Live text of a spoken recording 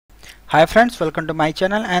Hi friends, welcome to my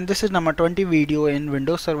channel, and this is number 20 video in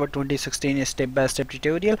Windows Server 2016 step-by-step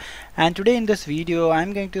tutorial. And today in this video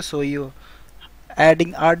I'm going to show you adding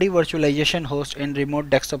Rd Virtualization Host in remote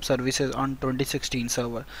desktop services on 2016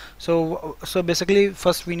 server. So basically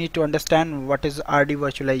first we need to understand what is Rd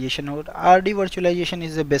Virtualization Host. Rd Virtualization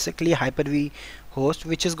is basically Hyper-V host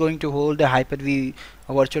which is going to hold the Hyper-V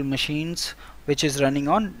virtual machines which is running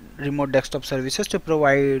on remote desktop services to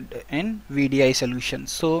provide in VDI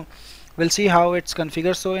solutions. So we'll see how it's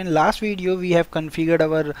configured. So in last video we have configured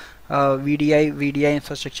our VDI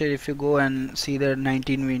infrastructure. If you go and see the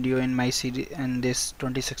 19 video in my series in this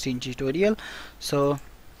 2016 tutorial, so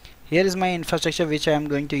here is my infrastructure which I am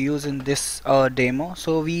going to use in this demo.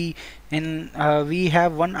 So we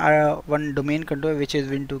have one domain controller which is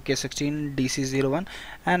Win2K16 DC01,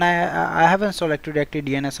 and I have installed Active Directory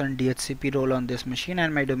DNS and DHCP role on this machine,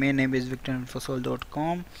 and my domain name is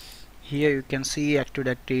victorinfosol.com. Here you can see Active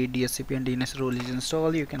Directory, DHCP and DNS role is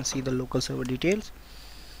installed. You can see the local server details,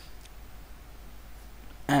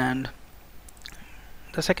 and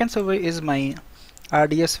the second server is my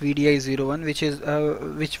RDS VDI01,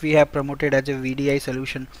 which we have promoted as a VDI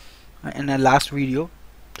solution in a last video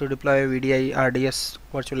to deploy a VDI RDS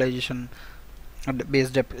virtualization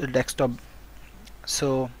based desktop.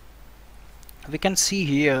 So we can see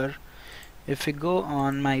here, if we go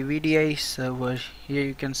on my VDI server, here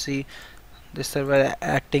you can see this server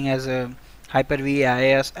acting as a Hyper-V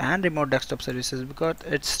IIS and remote desktop services because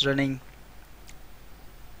it's running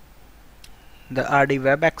the RD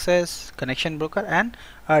web access, connection broker and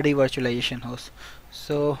RD virtualization host.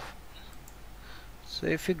 So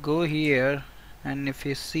if you go here and if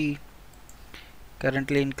you see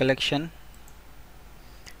currently in collection,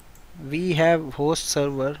 we have host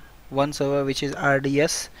server, one server which is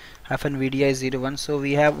RDS-VDI01. so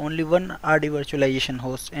we have only one RD virtualization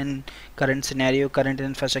host in current scenario, current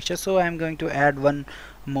infrastructure. So I am going to add one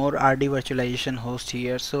more RD virtualization host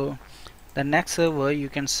here. So the next server you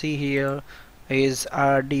can see here is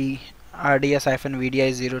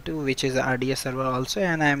RDS-VDI02, which is a RDS server also,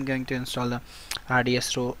 and I am going to install the RD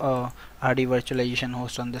virtualization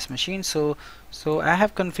host on this machine. So I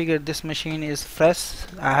have configured this machine is fresh.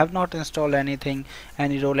 I have not installed anything,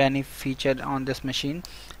 any role, any feature on this machine.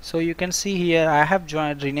 So you can see here I have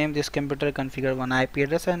renamed this computer, configure one IP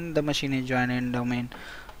address, and the machine is joined in domain.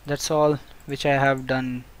 That's all which I have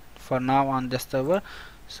done for now on this server.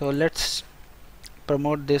 So let's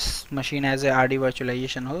promote this machine as a RD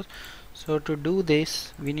virtualization host. So to do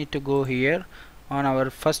this we need to go here on our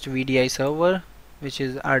first VDI server, which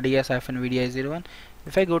is RDS-VDI01.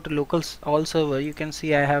 If I go to local all server, you can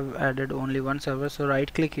see I have added only one server. So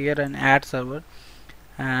right click here and add server,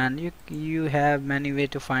 and you have many way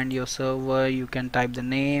to find your server. You can type the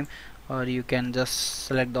name or you can just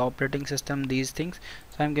select the operating system, these things.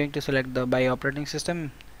 So I'm going to select the by operating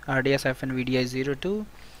system RDS-VDI02.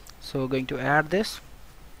 so going to add this.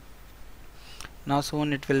 Now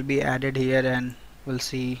soon it will be added here and we'll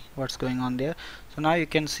see what's going on there. So now you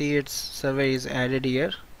can see its server is added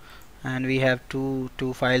here, and we have two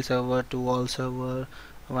file server, two all server,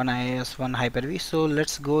 one IIS, one Hyper-V. So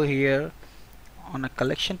let's go here on a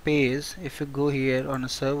collection page. If you go here on a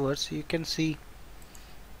servers, you can see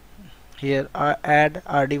here add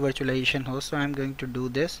RD virtualization host. So I'm going to do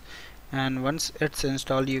this, and once it's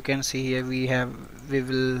installed you can see here we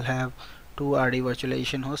will have two RD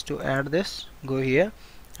virtualization hosts. To add this, go here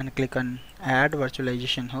and click on add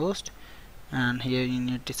virtualization host, and here you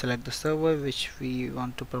need to select the server which we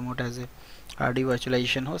want to promote as a RD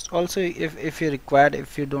virtualization host. Also if you required,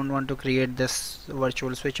 if you don't want to create this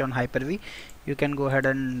virtual switch on Hyper-V, you can go ahead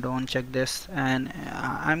and don't check this, and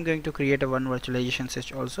I'm going to create a one virtualization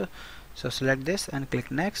switch also. So select this and click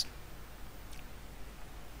next.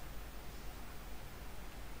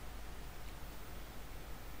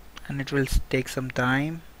 And it will take some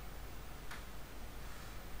time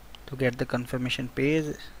to get the confirmation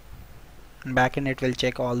page. Back in it will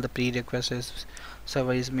check all the prerequisites,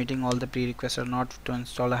 server is meeting all the prerequisites or not to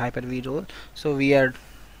install a Hyper-V role. So we are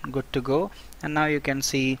good to go, and now you can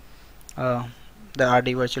see the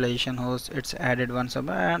RD virtualization host, it's added one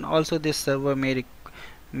server, and also this server may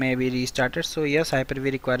be restarted. So yes, Hyper-V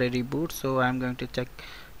require a reboot, so I'm going to check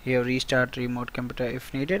here restart remote computer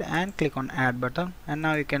if needed and click on add button, and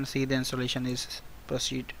now you can see the installation is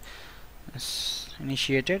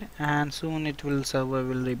initiated, and soon server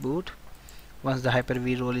will reboot once the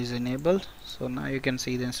Hyper-V role is enabled. So now you can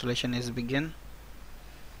see the installation is begin.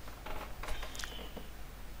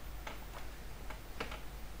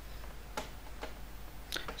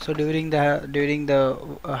 So during the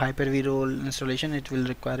Hyper-V role installation, it will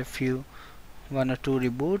require one or two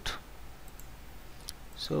reboot.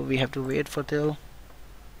 so we have to wait for till.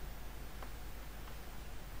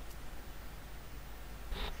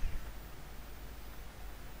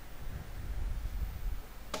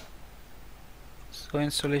 So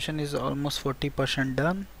installation is almost 40%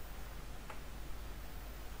 done.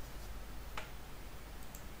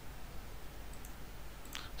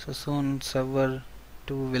 So soon server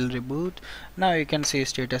 2 will reboot. Now you can see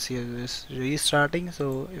status here is restarting.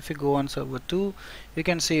 So if you go on server 2, you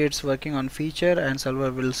can see it's working on feature and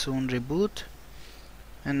server will soon reboot.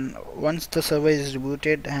 And once the server is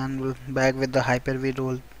rebooted and will back with the Hyper-V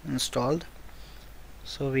role installed,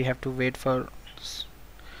 so we have to wait for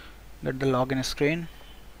get the login screen.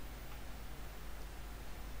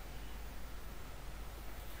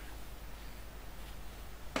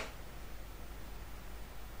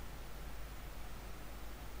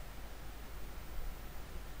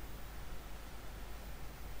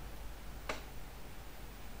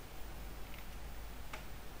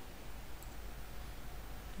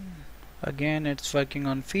 Again it's working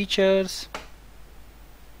on features.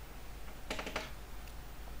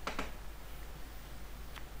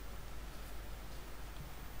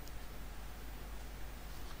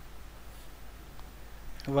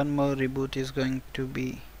 One more reboot is going to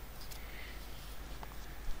be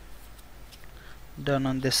done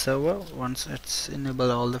on this server once it's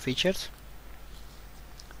enable all the features.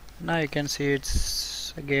 Now you can see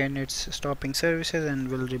it's stopping services and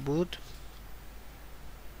will reboot.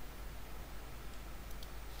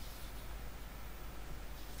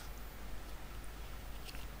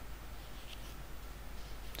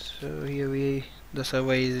 So here the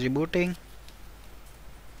server is rebooting.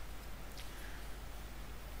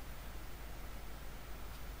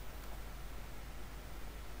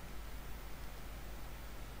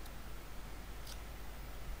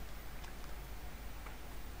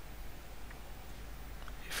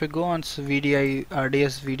 If you go on VDI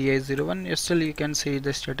RDS VDI01, still you can see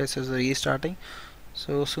the status is restarting.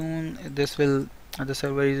 So soon this will the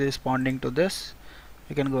server is responding to this.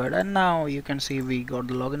 You can go ahead, and now you can see we got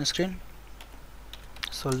the login screen.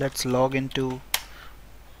 So let's log into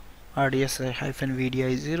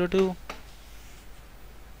RDS-VDI02.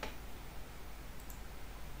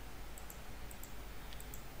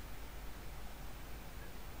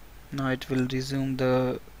 Now it will resume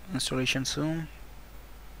the installation soon.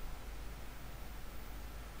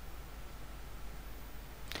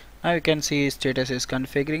 Now you can see status is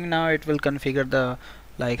configuring. Now it will configure the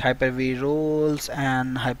like Hyper-V roles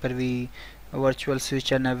and Hyper-V virtual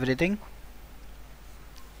switch and everything.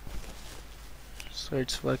 So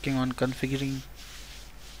it's working on configuring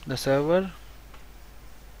the server.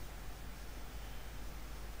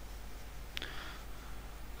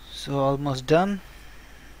 So almost done.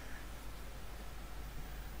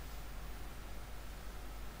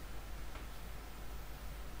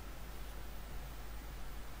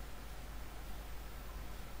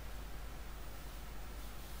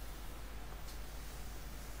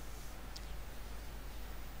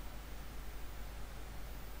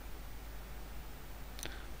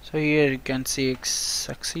 So here you can see it's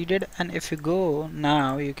succeeded, and if you go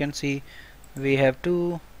now you can see we have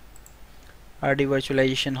two Rd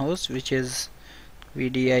Virtualization Host, which is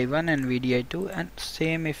VDI1 and VDI2, and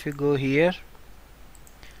same if you go here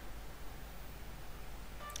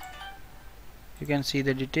you can see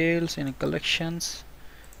the details in collections.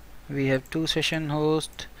 We have two session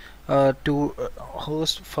host, two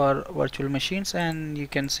hosts for virtual machines, and you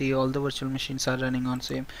can see all the virtual machines are running on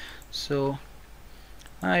same. So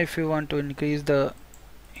if you want to increase the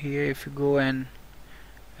here, if you go and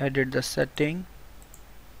edit the setting,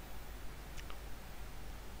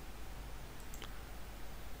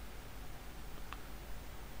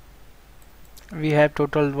 we have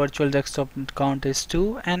total virtual desktop count is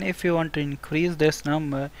 2, and if you want to increase this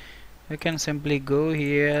number you can simply go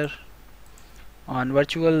here on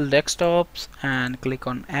virtual desktops and click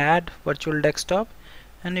on add virtual desktop,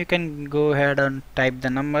 and you can go ahead and type the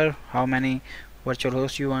number how many virtual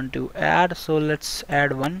hosts you want to add. So let's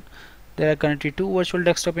add one. There are currently two virtual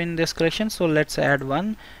desktop in this collection, so let's add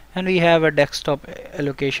one, and we have a desktop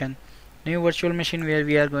allocation new virtual machine where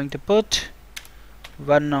we are going to put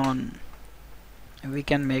one on, we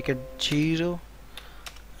can make it 0,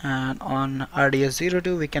 and on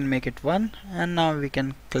RDS02 we can make it 1, and now we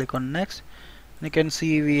can click on next. You can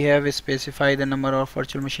see we have specified the number of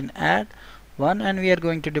virtual machine add 1, and we are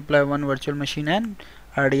going to deploy one virtual machine and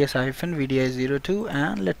RDS-VDI02,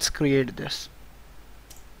 and let's create this.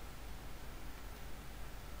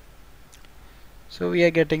 So we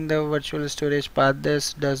are getting the virtual storage path.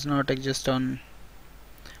 This does not exist on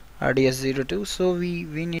RDS02, so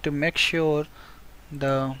we need to make sure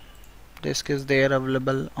the disk is there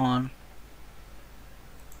available on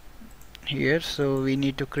here, so we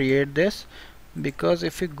need to create this, because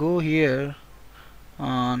if you go here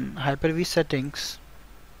on Hyper-V settings,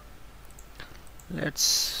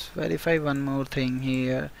 let's verify one more thing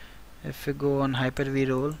here. If we go on Hyper-V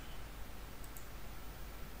role,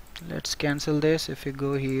 let's cancel this. If you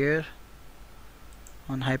go here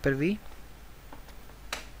on Hyper-V,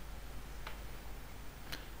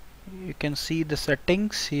 you can see the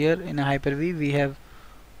settings here. In a Hyper-V we have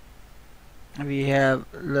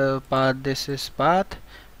the path. This is path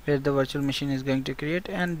where the virtual machine is going to create,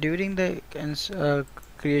 and during the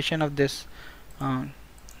creation of this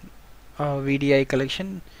VDI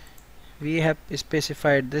collection, we have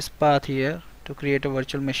specified this path here to create a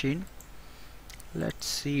virtual machine. Let's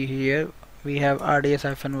see here, we have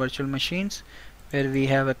RDS-virtual machines where we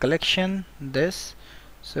have a collection, this,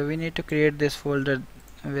 so we need to create this folder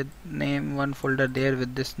with name, one folder there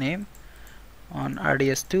with this name on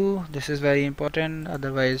RDS2. This is very important,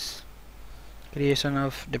 otherwise creation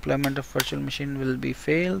of deployment of virtual machine will be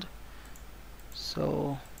failed.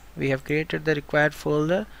 So we have created the required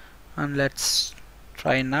folder, and let's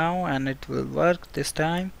try now, and it will work this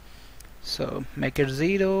time. So make it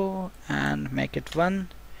 0 and make it 1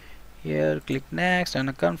 here, click next and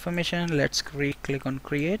a confirmation. Let's click on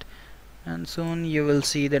create, and soon you will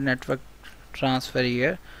see the network transfer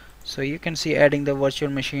here. So you can see adding the virtual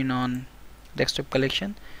machine on desktop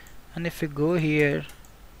collection, and if you go here,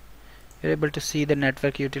 you're able to see the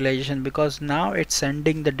network utilization, because now it's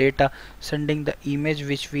sending the data, sending the image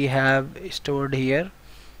which we have stored here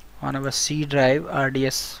on our C drive,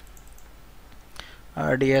 RDS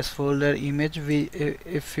folder image.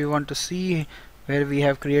 If you want to see where we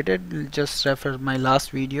have created, just refer my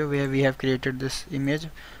last video where we have created this image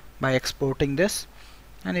by exporting this,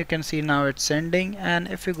 and you can see now it's sending. And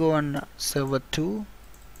if you go on server 2,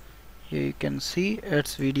 here you can see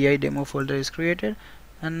its VDI demo folder is created,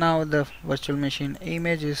 and now the virtual machine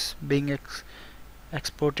image is being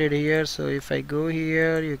exported here. So if I go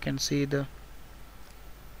here, you can see the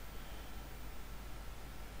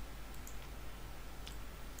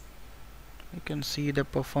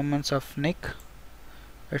performance of NIC.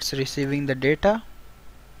 It's receiving the data,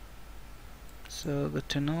 so good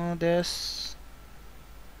to know this.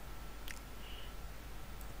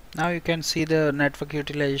 Now you can see the network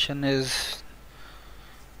utilization is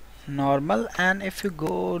normal, and if you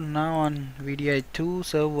go now on VDI2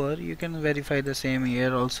 server, you can verify the same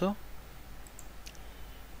here also.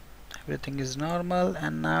 Everything is normal,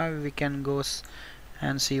 and now we can go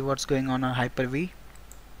and see what's going on Hyper-V.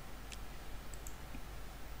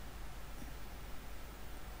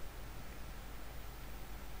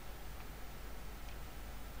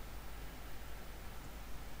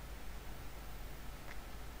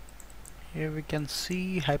 Here we can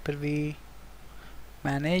see Hyper-V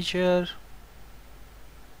manager.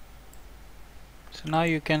 So now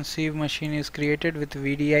you can see machine is created with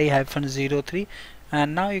VDI-03,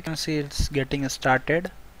 and now you can see it's getting started.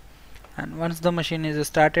 And once the machine is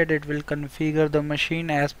started, it will configure the machine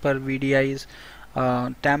as per VDI's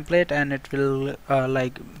template, and it will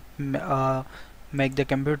make the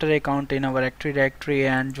computer account in our Active Directory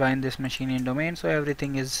and join this machine in domain. So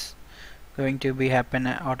everything is going to be happen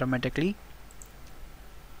automatically.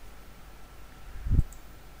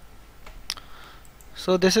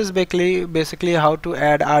 So this is basically how to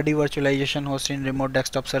add Rd Virtualization Host in remote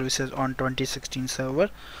desktop services on 2016 server.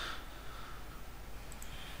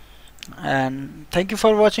 And thank you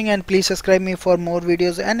for watching, and please subscribe me for more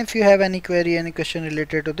videos. And if you have any query, any question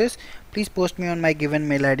related to this, please post me on my given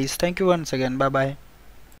mail IDs. Thank you once again. Bye bye.